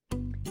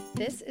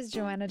This is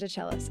Joanna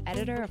DeCellis,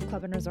 editor of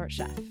Club and Resort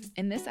Chef.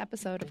 In this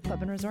episode of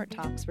Club and Resort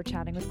Talks, we're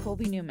chatting with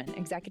Colby Newman,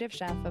 executive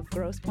chef of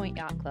Grosse Pointe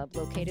Yacht Club,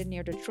 located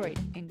near Detroit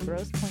in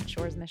Grosse Pointe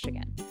Shores,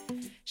 Michigan.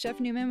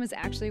 Chef Newman was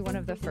actually one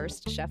of the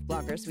first chef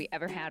bloggers we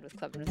ever had with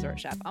Club and Resort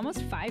Chef,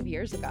 almost 5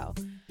 years ago.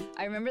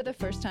 I remember the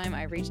first time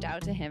I reached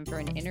out to him for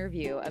an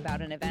interview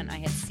about an event I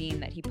had seen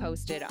that he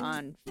posted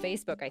on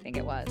Facebook, I think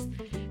it was.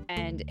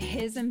 And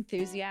his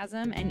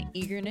enthusiasm and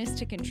eagerness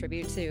to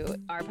contribute to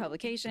our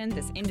publication,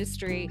 this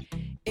industry,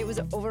 it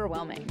was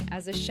overwhelming.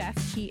 As a chef,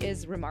 he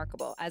is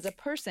remarkable. As a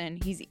person,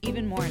 he's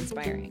even more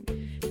inspiring.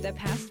 The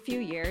past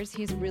few years,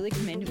 he's really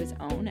come into his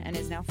own and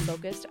is now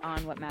focused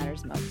on what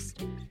matters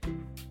most.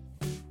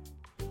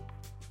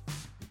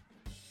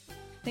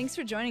 Thanks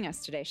for joining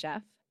us today,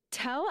 Chef.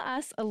 Tell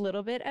us a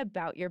little bit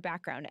about your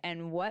background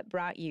and what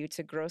brought you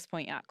to Grosse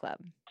Pointe Yacht Club.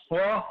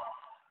 Well,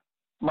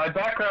 my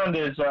background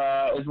is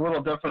a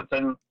little different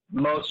than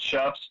most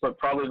chefs, but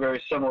probably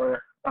very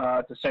similar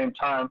at the same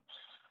time.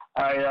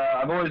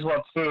 I've always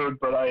loved food,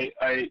 but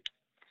I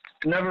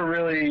never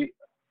really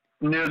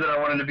knew that I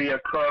wanted to be a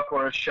cook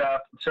or a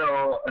chef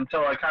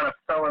until I kind of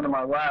fell into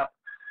my lap.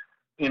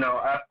 You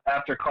know,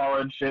 after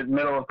college, in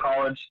middle of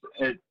college,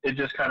 it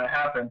just kind of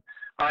happened.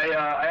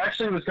 I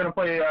actually was going to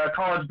play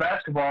college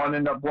basketball and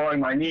ended up blowing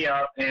my knee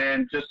out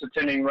and just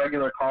attending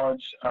regular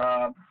college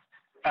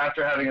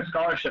after having a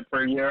scholarship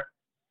for a year.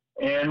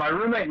 And my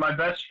roommate, my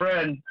best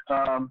friend,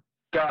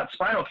 got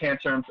spinal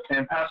cancer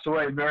and passed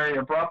away very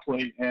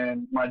abruptly.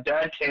 And my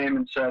dad came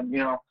and said, you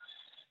know,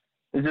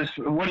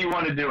 what do you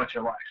want to do with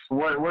your life?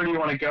 Where do you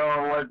want to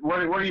go? What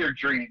are your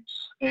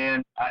dreams?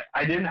 And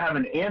I didn't have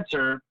an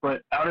answer,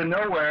 but out of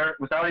nowhere,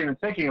 without even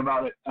thinking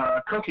about it,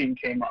 cooking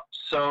came up.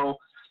 So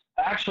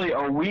actually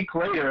a week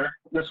later,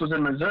 this was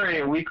in Missouri,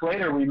 a week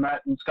later we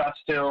met in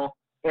Scottsdale,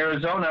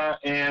 Arizona,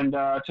 and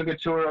took a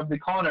tour of the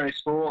culinary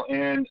school,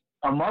 and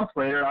a month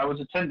later I was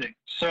attending.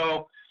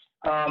 So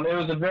it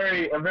was a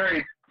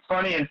very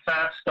funny and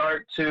fast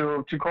start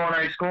to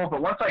culinary school,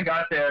 but once I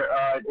got there,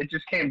 it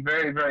just came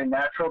very, very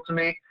natural to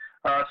me.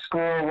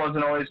 School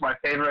wasn't always my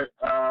favorite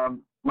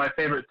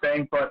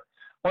thing, but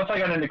once I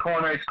got into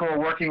culinary school,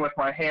 working with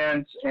my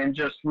hands and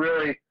just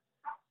really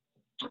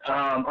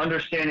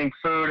understanding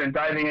food and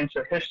diving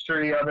into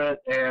history of it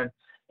and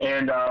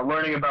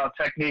learning about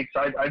techniques,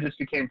 I just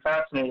became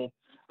fascinated.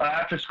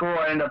 After school,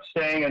 I ended up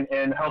staying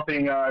and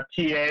helping TA.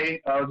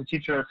 I was a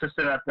teacher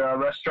assistant at the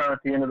restaurant at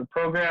the end of the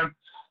program,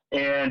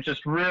 and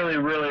just really,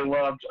 really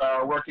loved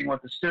working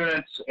with the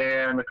students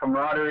and the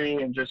camaraderie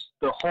and just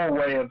the whole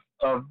way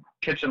of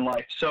kitchen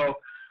life. So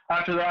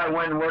after that, I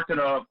went and worked at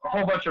a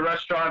whole bunch of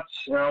restaurants.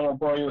 I won't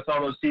bore you with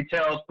all those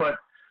details, but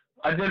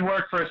I did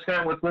work for a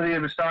stint with Lidia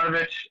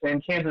Vustanovich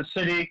in Kansas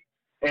City,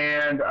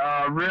 and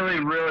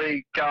really,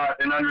 really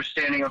got an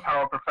understanding of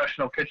how a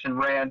professional kitchen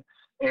ran,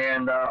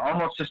 and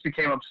almost just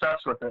became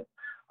obsessed with it.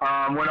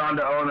 Went on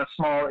to own a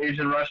small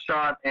Asian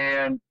restaurant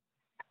and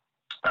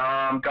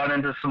got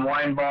into some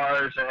wine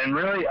bars, and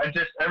really,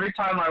 every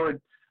time I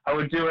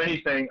would do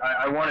anything,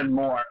 I wanted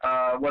more,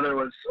 whether it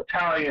was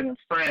Italian and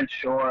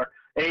French or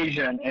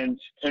Asian,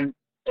 and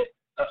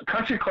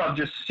Country Club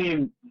just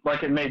seemed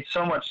like it made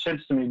so much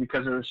sense to me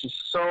because there was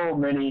just so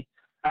many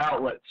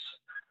outlets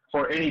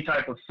for any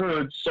type of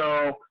food.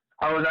 So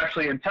I was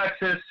actually in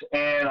Texas,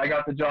 and I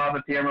got the job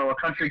at the Amarillo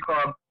Country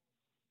Club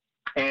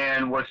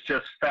and was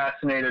just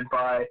fascinated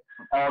by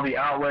all the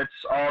outlets,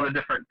 all the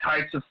different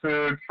types of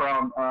food,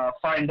 from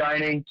fine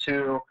dining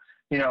to,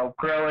 you know,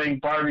 grilling,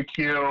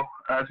 barbecue,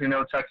 as we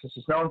know Texas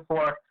is known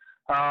for,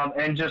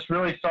 and just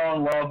really fell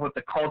in love with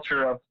the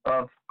culture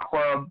of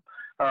club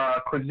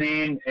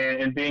cuisine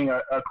and being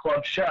a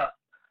club chef.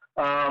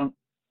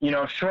 You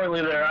know,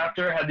 shortly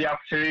thereafter, had the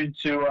opportunity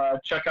to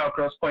check out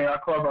Grosse Pointe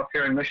Yacht Club up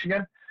here in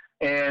Michigan,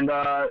 and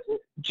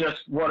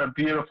just what a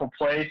beautiful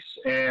place,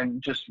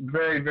 and just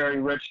very, very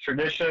rich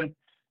tradition.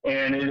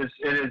 And it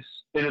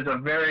is a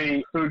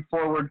very food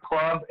forward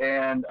club,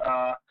 and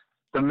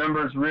the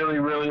members really,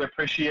 really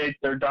appreciate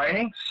their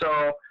dining.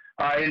 So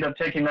I ended up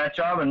taking that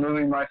job and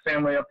moving my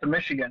family up to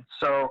Michigan.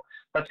 So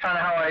that's kind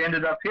of how I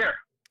ended up here.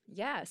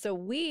 Yeah, so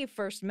we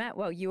first met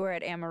while you were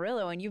at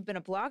Amarillo, and you've been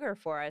a blogger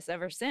for us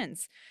ever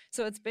since.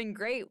 So it's been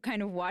great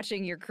kind of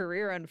watching your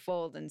career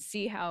unfold and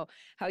see how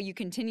you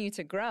continue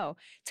to grow.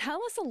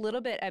 Tell us a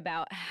little bit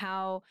about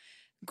how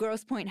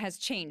Grosse Pointe has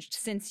changed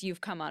since you've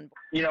come on board.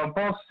 You know,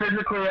 both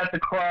physically at the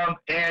club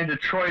and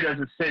Detroit as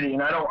a city.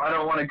 And I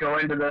don't want to go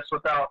into this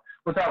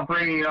without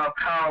bringing up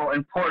how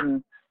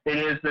important it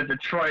is that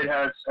Detroit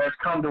has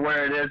come to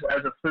where it is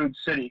as a food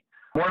city.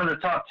 One of the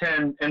top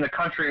 10 in the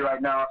country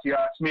right now, if you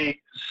ask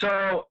me.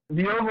 So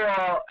the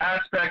overall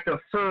aspect of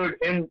food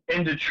in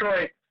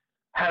Detroit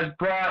has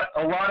brought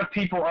a lot of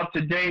people up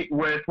to date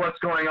with what's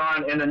going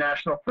on in the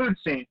national food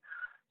scene.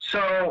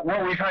 So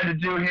what we've had to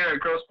do here at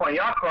Grosse Pointe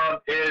Yacht Club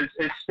is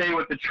stay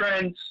with the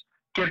trends,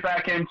 get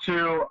back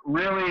into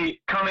really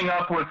coming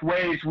up with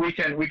ways we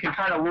can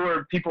kind of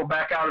lure people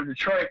back out of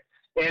Detroit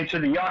into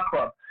the yacht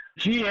club.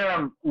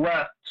 GM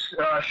left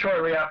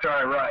shortly after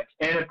I arrived,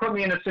 and it put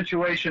me in a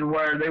situation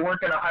where they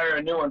weren't going to hire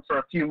a new one for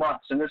a few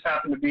months, and this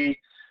happened to be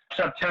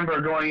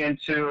September going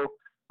into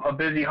a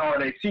busy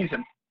holiday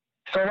season.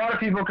 So a lot of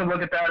people could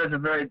look at that as a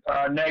very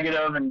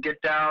negative and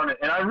get down.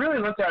 And I really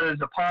looked at it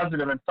as a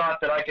positive and thought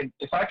that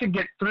if I could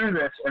get through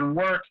this and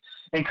work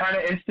and kind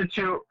of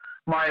institute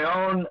my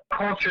own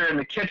culture in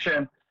the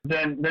kitchen,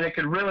 then it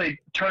could really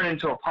turn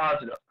into a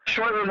positive.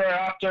 Shortly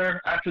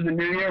thereafter, after the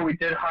new year, we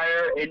did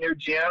hire a new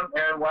GM,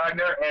 Aaron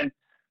Wagner, and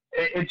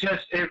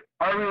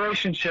our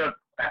relationship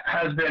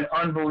has been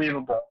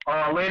unbelievable.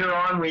 Later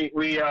on,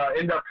 we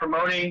end up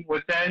promoting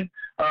within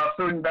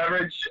food and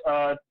beverage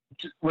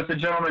with the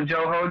gentleman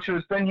Joe Hoge, who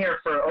has been here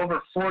for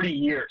over 40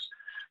 years.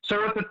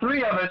 So with the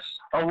three of us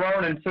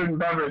alone in food and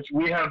beverage,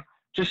 we have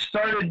just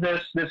started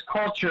this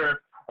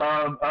culture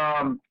of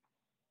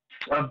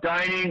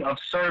dining, of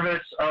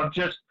service, of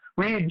just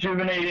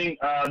rejuvenating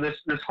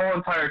this whole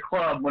entire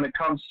club when it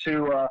comes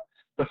to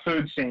the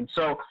food scene.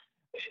 So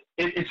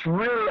it's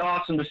really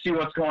awesome to see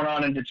what's going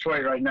on in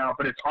Detroit right now,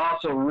 but it's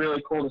also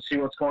really cool to see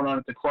what's going on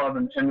at the club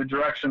and the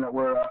direction that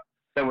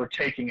we're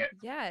taking it.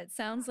 Yeah, it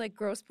sounds like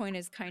Grosse Pointe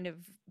is kind of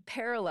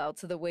parallel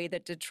to the way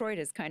that Detroit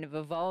is kind of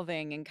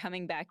evolving and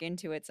coming back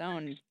into its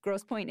own.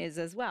 Grosse Pointe is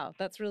as well.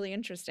 That's really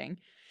interesting.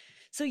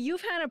 So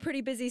you've had a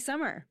pretty busy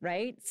summer,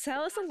 right?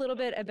 Tell us a little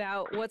bit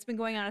about what's been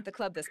going on at the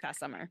club this past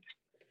summer.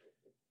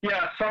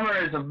 Yeah, summer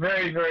is a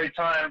very, very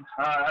time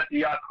at the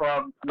yacht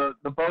club.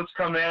 The boats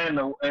come in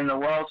and the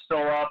well's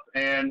still up,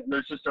 and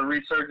there's just a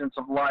resurgence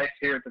of life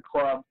here at the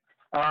club.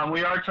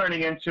 We are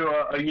turning into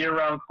a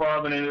year-round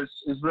club, and it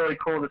is really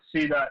cool to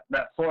see that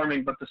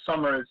forming, but the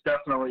summer is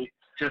definitely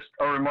just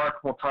a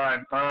remarkable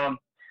time.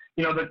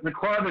 The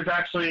club is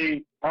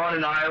actually on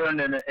an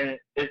island, and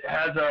it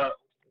has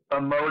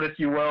a moat, if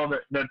you will,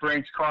 that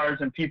brings cars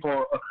and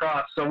people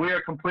across. So we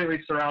are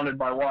completely surrounded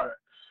by water.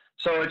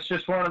 So it's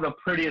just one of the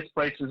prettiest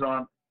places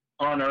on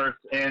earth.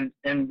 And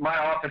my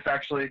office,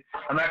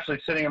 I'm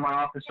actually sitting in my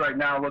office right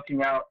now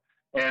looking out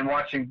and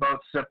watching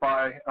boats sit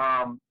by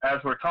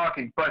as we're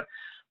talking. But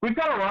we've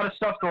got a lot of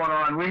stuff going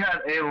on. We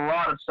had a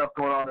lot of stuff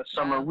going on this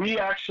summer. We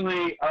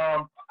actually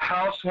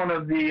housed one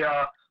of the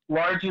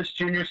largest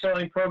junior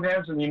sailing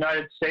programs in the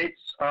United States.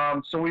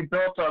 So we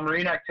built a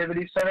Marine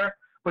Activity Center,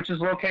 which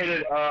is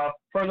located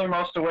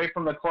furthermost away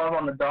from the club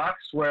on the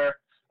docks, where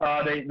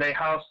they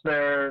house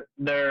their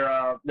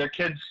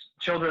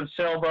children's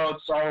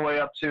sailboats all the way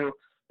up to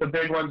the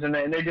big ones, and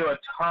they do a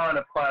ton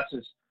of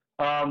classes.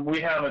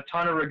 We have a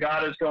ton of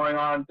regattas going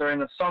on during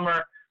the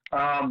summer.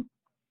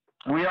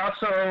 We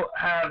also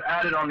have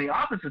added on the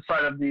opposite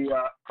side of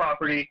the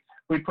property,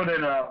 we put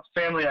in a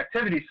family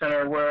activity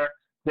center where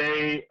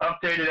they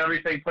updated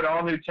everything, put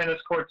all new tennis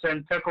courts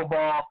in,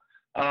 pickleball,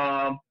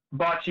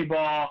 bocce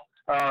ball,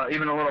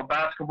 even a little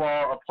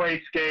basketball, a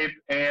playscape,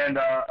 and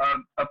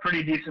a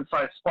pretty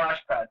decent-sized splash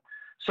pad.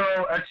 So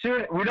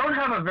we don't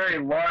have a very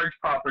large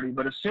property,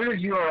 but as soon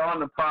as you are on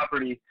the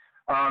property,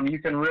 you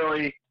can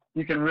really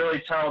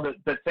tell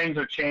that things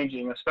are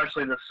changing,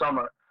 especially this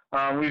summer.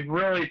 We've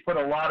really put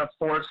a lot of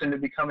force into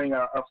becoming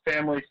a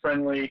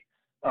family-friendly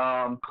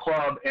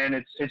club, and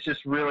it's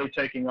just really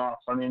taking off.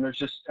 I mean, there's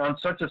just on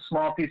such a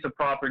small piece of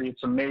property,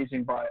 it's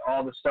amazing by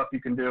all the stuff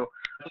you can do.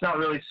 It's not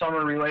really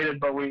summer-related,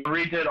 but we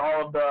redid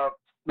all of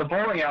the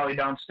bowling alley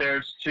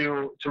downstairs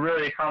to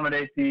really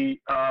accommodate the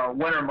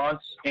winter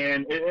months,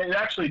 and it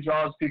actually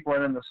draws people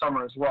in the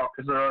summer as well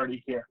because they're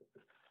already here.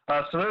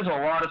 So there's a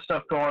lot of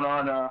stuff going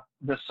on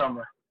this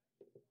summer.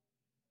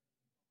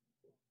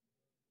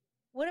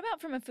 What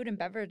about from a food and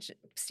beverage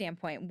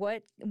standpoint?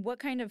 What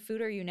kind of food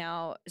are you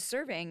now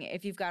serving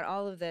if you've got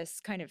all of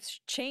this kind of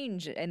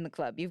change in the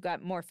club? You've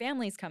got more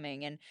families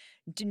coming and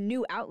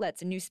new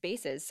outlets and new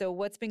spaces. So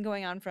what's been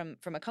going on from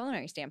a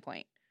culinary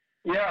standpoint?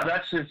 Yeah, the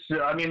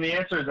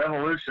answer is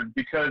evolution,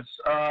 because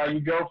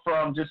you go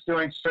from just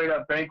doing straight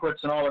up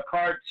banquets and a la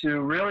carte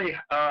to really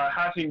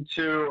having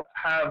to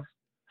have,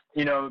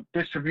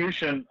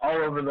 distribution all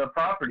over the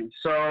property.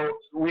 So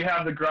we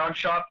have the ground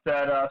shop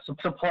that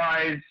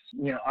supplies,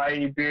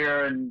 i.e.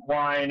 beer and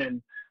wine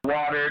and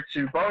water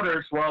to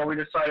boaters. Well, we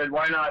decided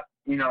why not,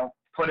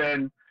 put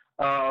in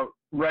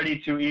ready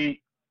to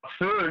eat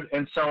food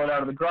and sell it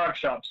out of the grog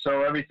shop.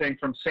 So everything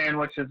from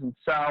sandwiches and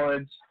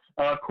salads,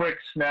 quick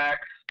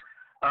snacks,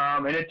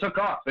 and it took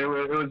off. It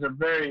was a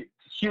very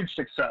huge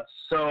success.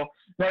 So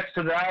next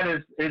to that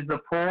is the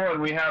pool, and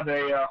we have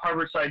a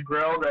Harborside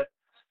Grill that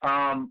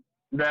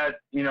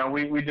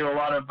we do a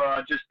lot of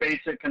just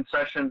basic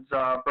concessions,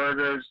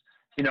 burgers,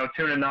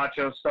 tuna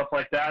nachos, stuff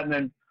like that. And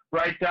then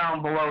right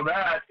down below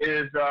that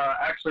is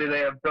actually they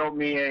have built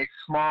me a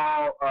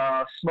small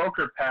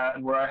smoker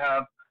pad where I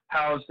have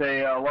housed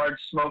a large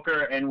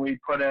smoker, and we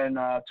put in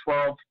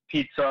 12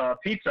 pizza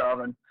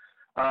oven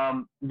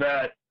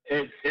that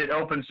it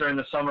opens during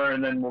the summer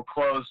and then will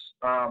close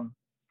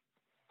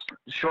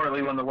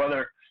shortly when the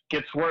weather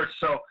gets worse.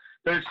 So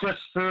there's just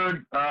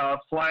food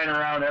flying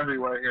around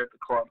everywhere here at the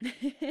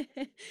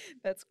club.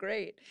 That's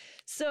great.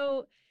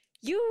 So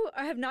You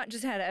have not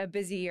just had a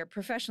busy year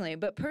professionally,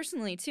 but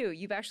personally too.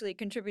 You've actually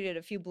contributed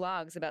a few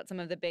blogs about some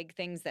of the big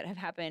things that have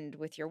happened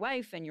with your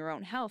wife and your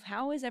own health.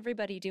 How is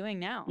everybody doing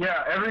now?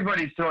 Yeah,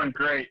 everybody's doing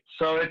great.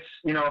 So it's,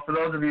 for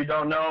those of you who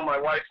don't know, my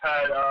wife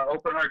had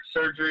open heart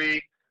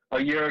surgery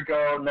a year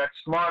ago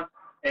next month,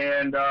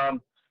 and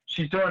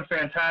she's doing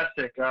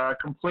fantastic,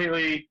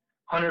 completely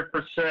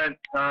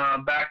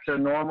 100% back to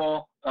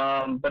normal.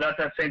 But at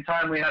that same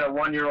time, we had a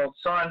 1-year-old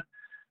son.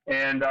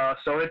 And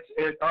so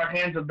our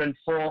hands have been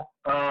full,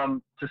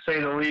 to say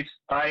the least.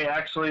 I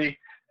actually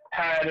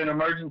had an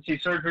emergency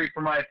surgery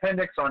for my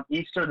appendix on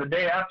Easter, the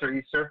day after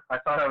Easter. I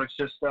thought I was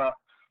just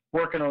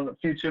working on a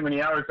few too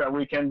many hours that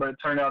weekend, but it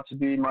turned out to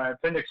be my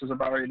appendix was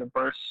about ready to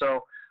burst.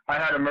 So I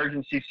had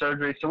emergency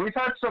surgery. So we've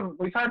had some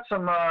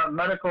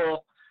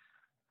medical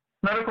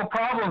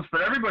problems,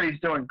 but everybody's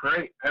doing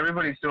great.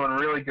 Everybody's doing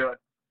really good.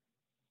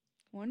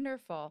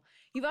 Wonderful.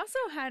 You've also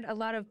had a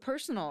lot of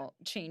personal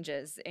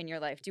changes in your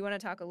life. Do you want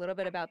to talk a little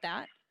bit about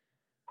that?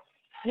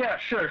 Yeah,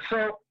 sure.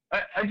 So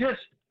I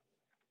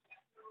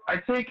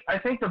think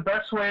the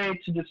best way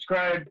to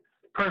describe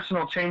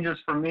personal changes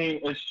for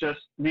me is just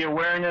the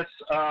awareness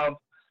of,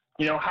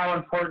 how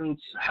important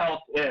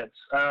health is.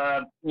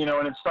 And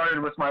it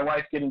started with my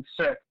wife getting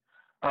sick.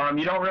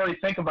 You don't really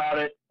think about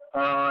it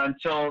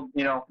until,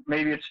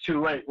 maybe it's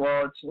too late.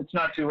 Well, it's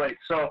not too late.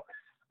 So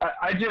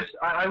I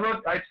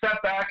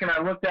stepped back and I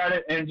looked at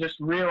it and just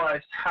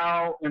realized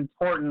how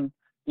important,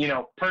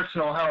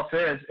 personal health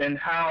is, and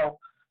how,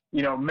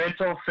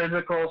 mental,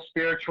 physical,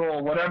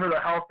 spiritual, whatever the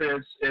health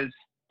is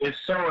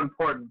so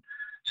important.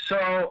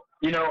 So,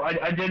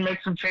 I did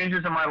make some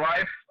changes in my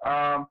life.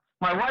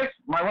 My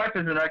wife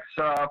is an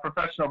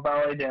professional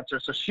ballet dancer.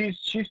 So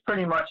she's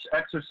pretty much,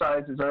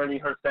 exercise is already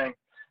her thing,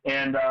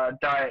 and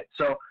diet.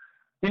 So,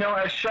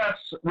 as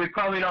chefs, we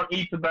probably don't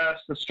eat the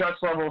best. The stress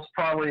level is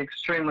probably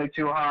extremely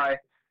too high,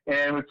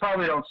 and we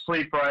probably don't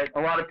sleep right.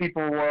 A lot of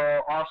people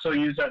will also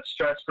use that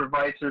stress for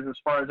vices, as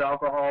far as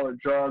alcohol or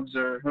drugs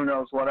or who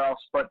knows what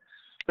else. But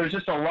there's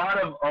just a lot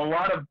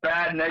of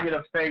bad,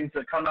 negative things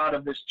that come out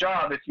of this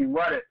job if you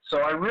let it.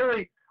 So I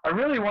really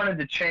wanted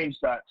to change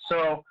that.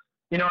 So,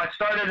 I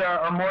started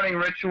a morning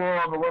ritual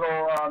of a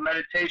little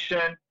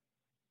meditation.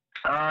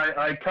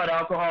 I cut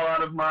alcohol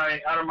out of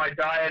my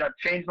diet. I've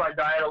changed my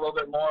diet a little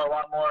bit more, a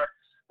lot more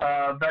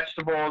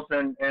vegetables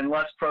and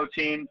less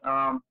protein,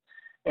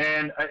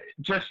 and I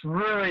just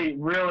really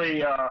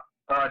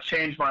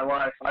changed my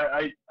life.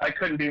 I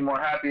couldn't be more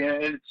happy,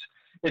 and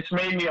it's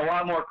made me a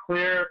lot more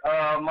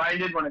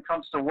clear-minded when it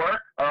comes to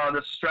work.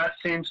 The stress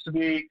seems to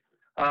be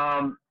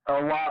a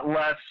lot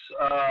less,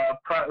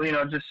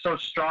 just so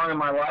strong in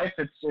my life.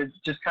 It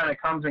just kind of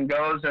comes and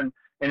goes, and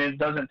it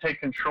doesn't take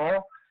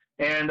control.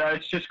 And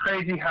it's just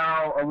crazy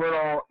how a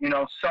little,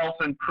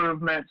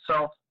 self-improvement,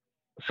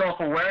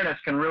 self-awareness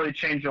can really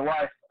change your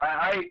life.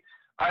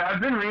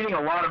 I've been reading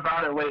a lot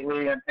about it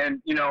lately,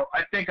 and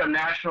I think a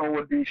national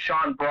would be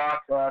Sean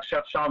Brock.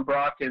 Chef Sean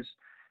Brock is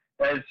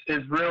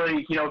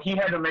really, he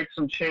had to make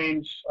some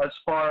change as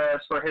far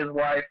as for his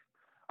life,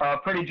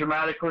 pretty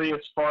dramatically, as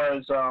far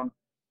as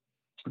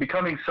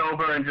becoming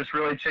sober and just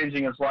really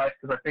changing his life.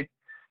 Because I think,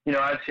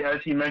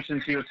 as he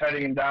mentions, he was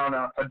heading down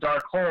a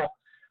dark hole.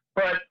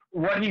 But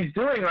what he's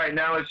doing right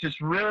now is just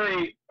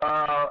really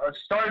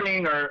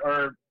starting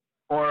or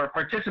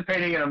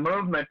participating in a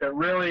movement that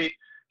really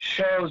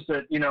shows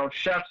that,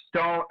 chefs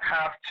don't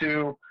have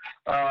to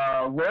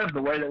live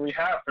the way that we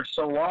have for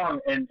so long,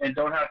 and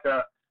don't have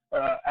to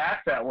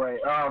act that way.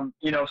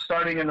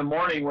 Starting in the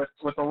morning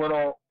with a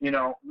little,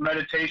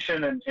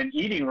 meditation and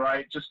eating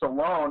right just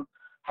alone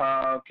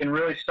can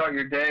really start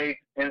your day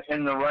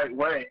in the right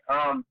way.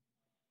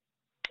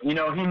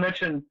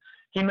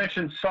 He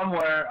mentioned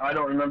somewhere, I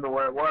don't remember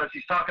where it was,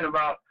 he's talking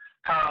about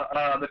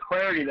how the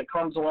clarity that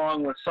comes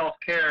along with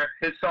self-care,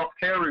 his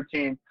self-care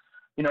routine,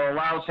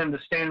 allows him to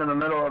stand in the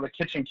middle of the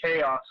kitchen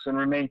chaos and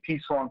remain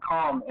peaceful and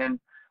calm. And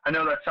I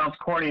know that sounds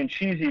corny and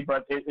cheesy,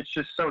 but it's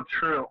just so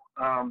true.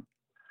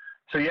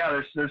 So yeah,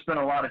 there's been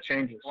a lot of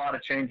changes.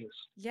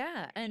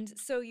 Yeah, and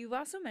so you've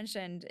also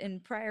mentioned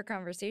in prior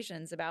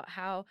conversations about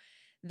how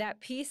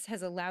that piece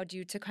has allowed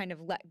you to kind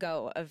of let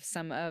go of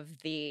some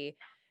of the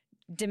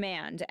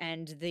demand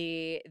and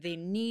the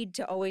need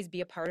to always be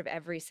a part of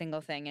every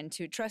single thing and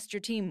to trust your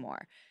team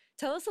more.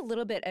 Tell us a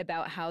little bit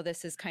about how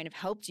this has kind of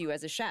helped you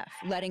as a chef,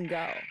 letting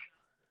go.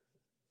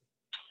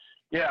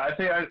 Yeah, I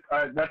think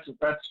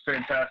that's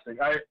fantastic.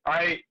 I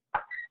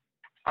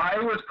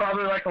was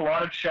probably like a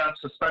lot of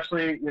chefs,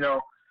 especially,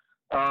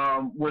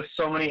 with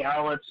so many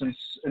outlets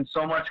and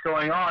so much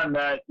going on,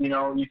 that,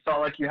 you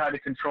felt like you had to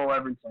control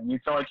everything. You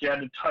felt like you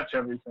had to touch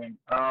everything.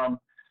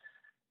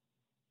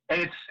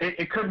 And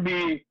it couldn't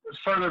be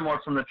furthermore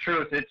from the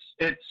truth.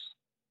 It's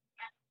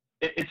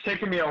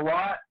taken me a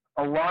lot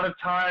of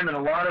time and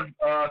a lot of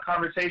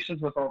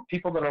conversations with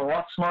people that are a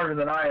lot smarter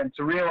than I am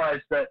to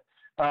realize that,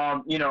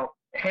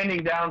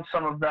 handing down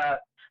some of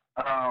that,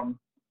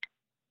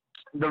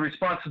 the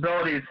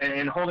responsibilities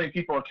and holding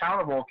people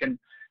accountable can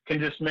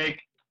just make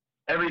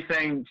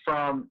everything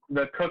from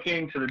the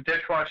cooking to the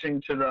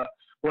dishwashing to the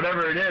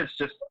whatever it is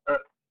just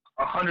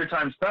 100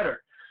 times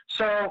better.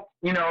 So,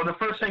 the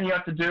first thing you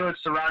have to do is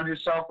surround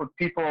yourself with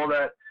people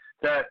that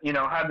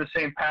have the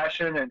same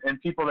passion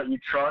and people that you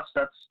trust.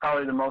 That's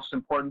probably the most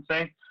important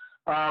thing.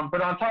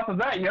 But on top of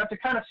that, you have to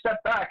kind of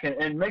step back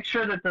and make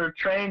sure that they're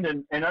trained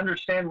and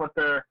understand what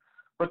they're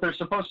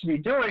supposed to be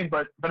doing,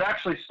 but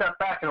actually step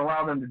back and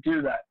allow them to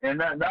do that. And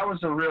that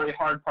was a really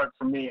hard part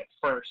for me at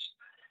first.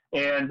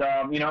 And,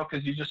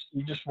 because you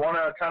just want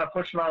to kind of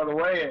push them out of the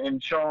way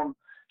and show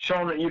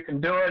them that you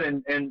can do it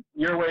and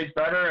your way's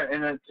better.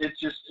 And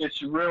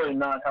it's really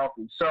not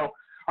healthy. So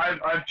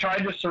I've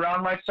tried to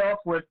surround myself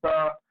with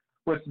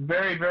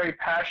very, very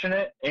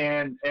passionate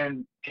and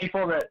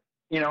people that,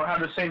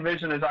 have the same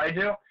vision as I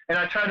do. And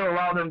I try to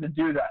allow them to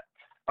do that.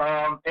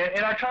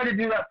 And I try to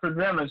do that for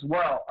them as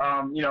well.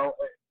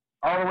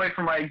 All the way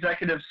from my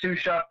executive sous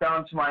chef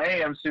down to my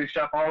AM sous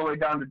chef, all the way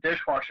down to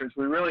dishwashers.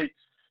 We really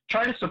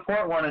try to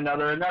support one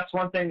another. And that's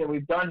one thing that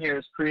we've done here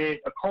is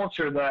create a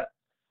culture that,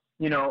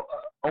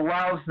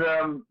 allows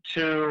them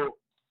to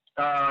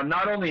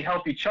not only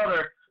help each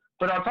other,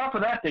 but on top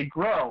of that, they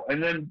grow.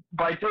 And then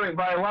by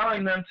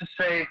allowing them to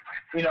say,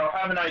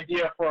 have an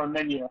idea for a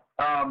menu.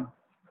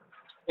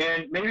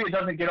 And maybe it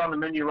doesn't get on the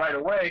menu right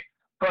away,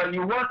 but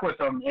you work with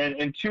them.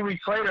 And 2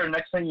 weeks later,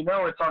 next thing you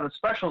know, it's on the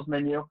specials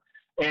menu.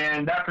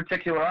 And that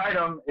particular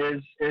item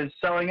is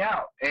selling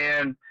out.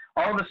 And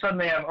all of a sudden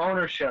they have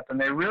ownership and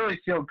they really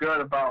feel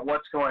good about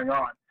what's going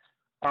on.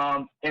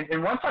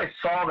 And once I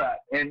saw that,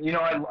 and,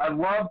 I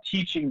love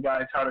teaching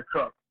guys how to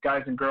cook,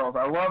 guys and girls.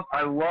 I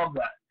love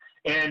that.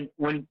 And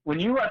when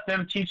you let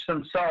them teach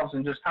themselves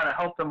and just kind of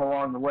help them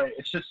along the way,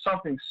 it's just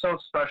something so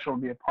special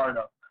to be a part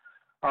of.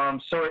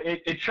 So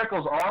it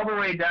trickles all the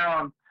way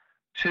down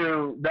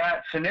to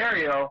that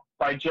scenario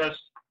by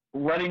just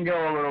letting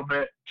go a little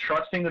bit,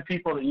 trusting the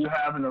people that you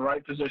have in the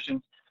right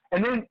positions.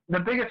 And then the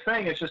biggest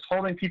thing is just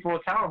holding people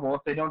accountable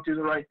if they don't do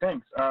the right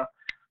things.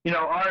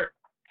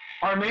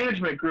 Our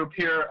management group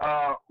here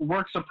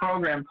works a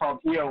program called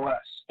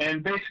EOS.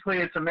 And basically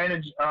it's a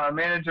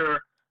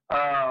manager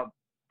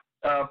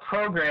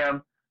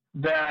program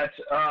that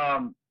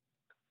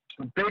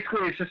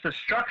basically it's just a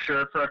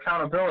structure for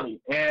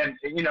accountability. And,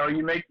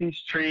 you make these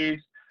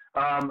trees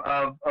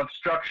of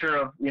structure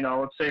of,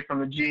 let's say from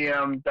the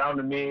GM down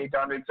to me,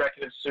 down to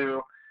executive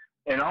sous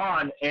and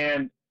on.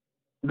 And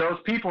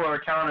those people are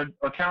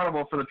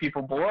accountable for the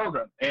people below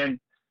them. And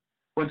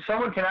when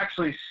someone can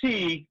actually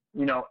see,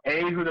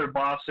 A, who their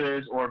boss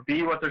is, or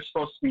B, what they're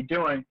supposed to be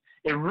doing,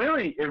 it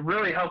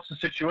really helps the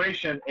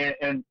situation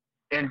and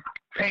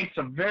paints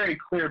a very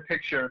clear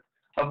picture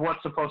of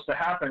what's supposed to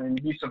happen. And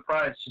you'd be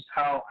surprised just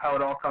how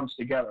it all comes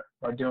together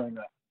by doing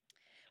that.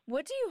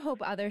 What do you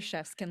hope other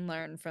chefs can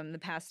learn from the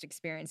past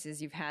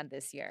experiences you've had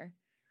this year?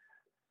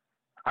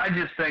 I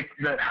just think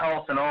that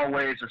health in all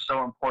ways are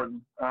so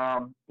important.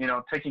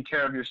 Taking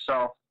care of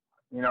yourself.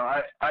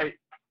 I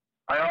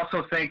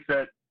also think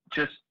that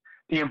just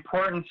the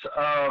importance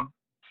of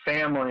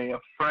family,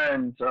 of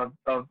friends,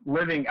 of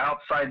living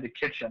outside the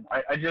kitchen.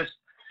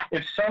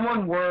 If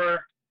someone were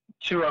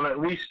to have at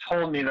least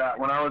told me that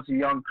when I was a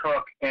young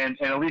cook and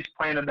at least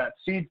planted that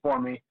seed for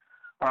me,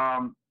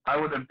 I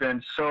would have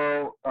been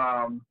so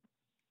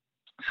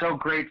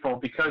grateful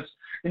because,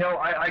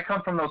 I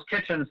come from those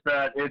kitchens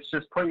that it's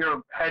just put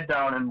your head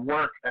down and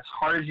work as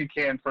hard as you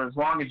can for as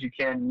long as you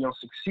can and you'll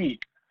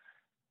succeed.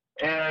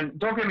 And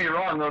don't get me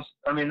wrong,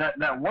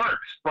 that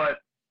works, but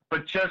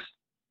just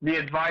the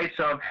advice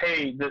of,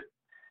 hey,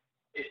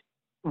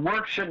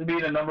 work shouldn't be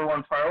the number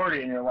one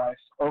priority in your life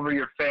over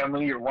your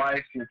family, your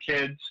wife, your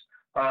kids,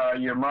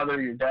 your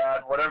mother, your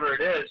dad, whatever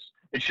it is.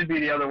 It should be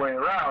the other way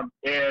around.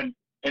 And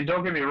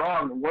don't get me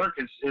wrong, work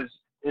is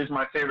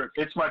my favorite.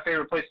 It's my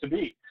favorite place to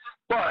be.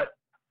 But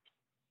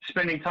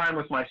spending time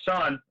with my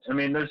son,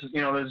 there's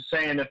a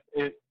saying,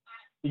 if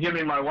you give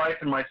me my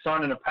wife and my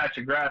son and a patch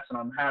of grass and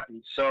I'm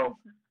happy. So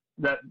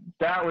that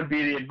would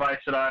be the advice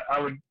that I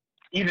would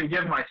even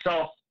give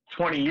myself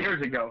 20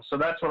 years ago. So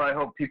that's what I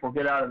hope people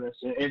get out of this.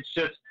 It's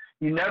just,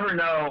 you never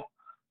know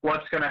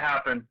what's going to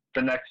happen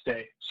the next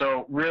day.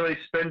 So really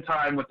spend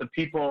time with the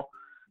people,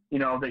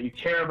 that you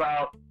care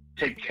about,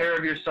 take care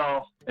of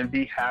yourself, and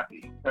be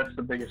happy. That's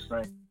the biggest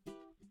thing.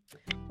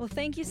 Well,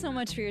 thank you so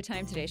much for your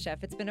time today,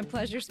 Chef. It's been a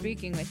pleasure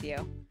speaking with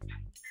you.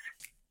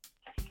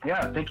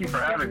 Yeah, thank you for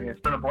having me. It's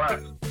been a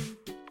blast.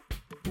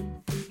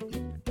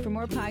 For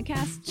more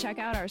podcasts, check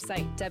out our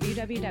site,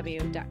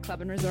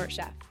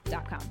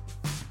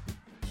 www.clubandresortchef.com.